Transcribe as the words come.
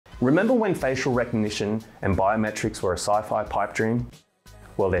Remember when facial recognition and biometrics were a sci-fi pipe dream?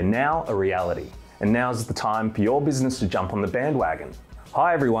 Well, they're now a reality, and now's the time for your business to jump on the bandwagon.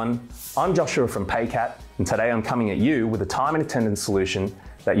 Hi everyone, I'm Joshua from PayCat, and today I'm coming at you with a time and attendance solution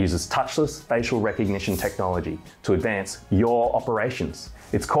that uses touchless facial recognition technology to advance your operations.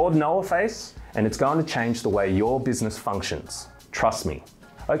 It's called NoahFace, and it's going to change the way your business functions. Trust me.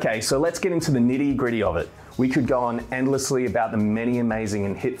 Okay, so let's get into the nitty-gritty of it. We could go on endlessly about the many amazing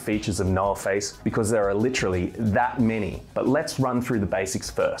and hit features of NoahFace because there are literally that many, but let's run through the basics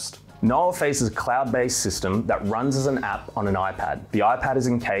first. NoahFace is a cloud-based system that runs as an app on an iPad. The iPad is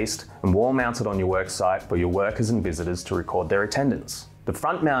encased and wall-mounted on your work site for your workers and visitors to record their attendance. The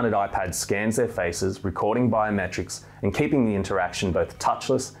front-mounted iPad scans their faces, recording biometrics and keeping the interaction both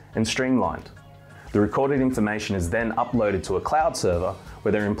touchless and streamlined. The recorded information is then uploaded to a cloud server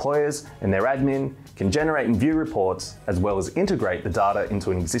where their employers and their admin can generate and view reports as well as integrate the data into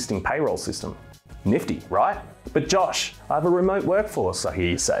an existing payroll system. Nifty, right? But Josh, I have a remote workforce, I hear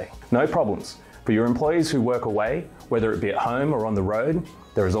you say. No problems. For your employees who work away, whether it be at home or on the road,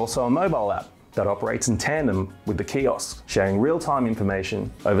 there is also a mobile app that operates in tandem with the kiosk, sharing real-time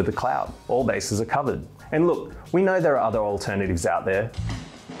information over the cloud. All bases are covered. And look, we know there are other alternatives out there.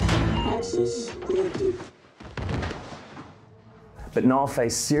 But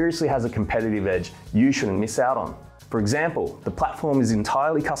NoahFace seriously has a competitive edge you shouldn't miss out on. For example, the platform is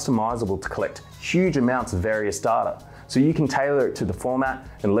entirely customizable to collect huge amounts of various data, so you can tailor it to the format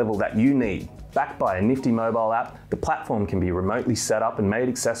and level that you need. Backed by a nifty mobile app, the platform can be remotely set up and made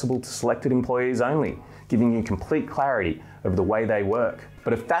accessible to selected employees only, giving you complete clarity over the way they work.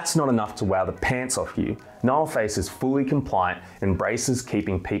 But if that's not enough to wow the pants off you, NoahFace is fully compliant and embraces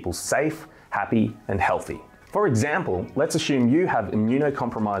keeping people safe, happy, and healthy. For example, let's assume you have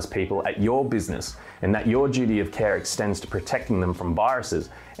immunocompromised people at your business and that your duty of care extends to protecting them from viruses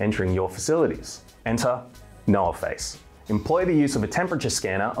entering your facilities. Enter NoahFace. Employ the use of a temperature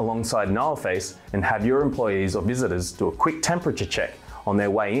scanner alongside NoahFace and have your employees or visitors do a quick temperature check on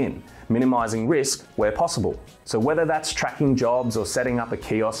their way in, minimizing risk where possible. So whether that's tracking jobs or setting up a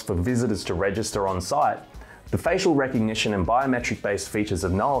kiosk for visitors to register on site, the facial recognition and biometric-based features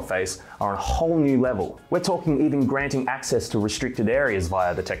of NoahFace are on a whole new level. We're talking even granting access to restricted areas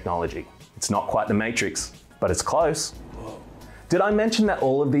via the technology. It's not quite the Matrix, but it's close. Did I mention that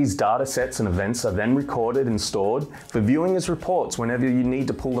all of these data sets and events are then recorded and stored for viewing as reports whenever you need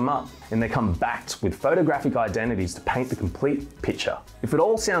to pull them up, and they come backed with photographic identities to paint the complete picture? If it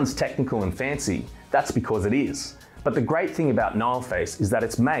all sounds technical and fancy, that's because it is. But the great thing about NoahFace is that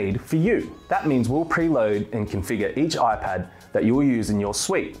it's made for you. That means we'll preload and configure each iPad that you'll use in your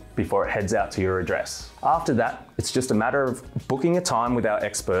suite before it heads out to your address. After that, it's just a matter of booking a time with our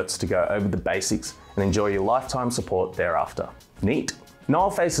experts to go over the basics and enjoy your lifetime support thereafter. Neat.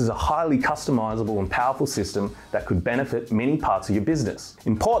 NoahFace is a highly customizable and powerful system that could benefit many parts of your business.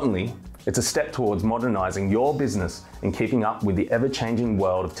 Importantly, it's a step towards modernizing your business and keeping up with the ever-changing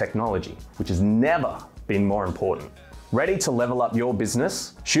world of technology, which has never been more important. Ready to level up your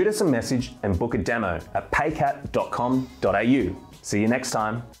business? Shoot us a message and book a demo at paycat.com.au. See you next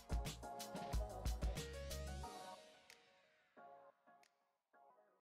time.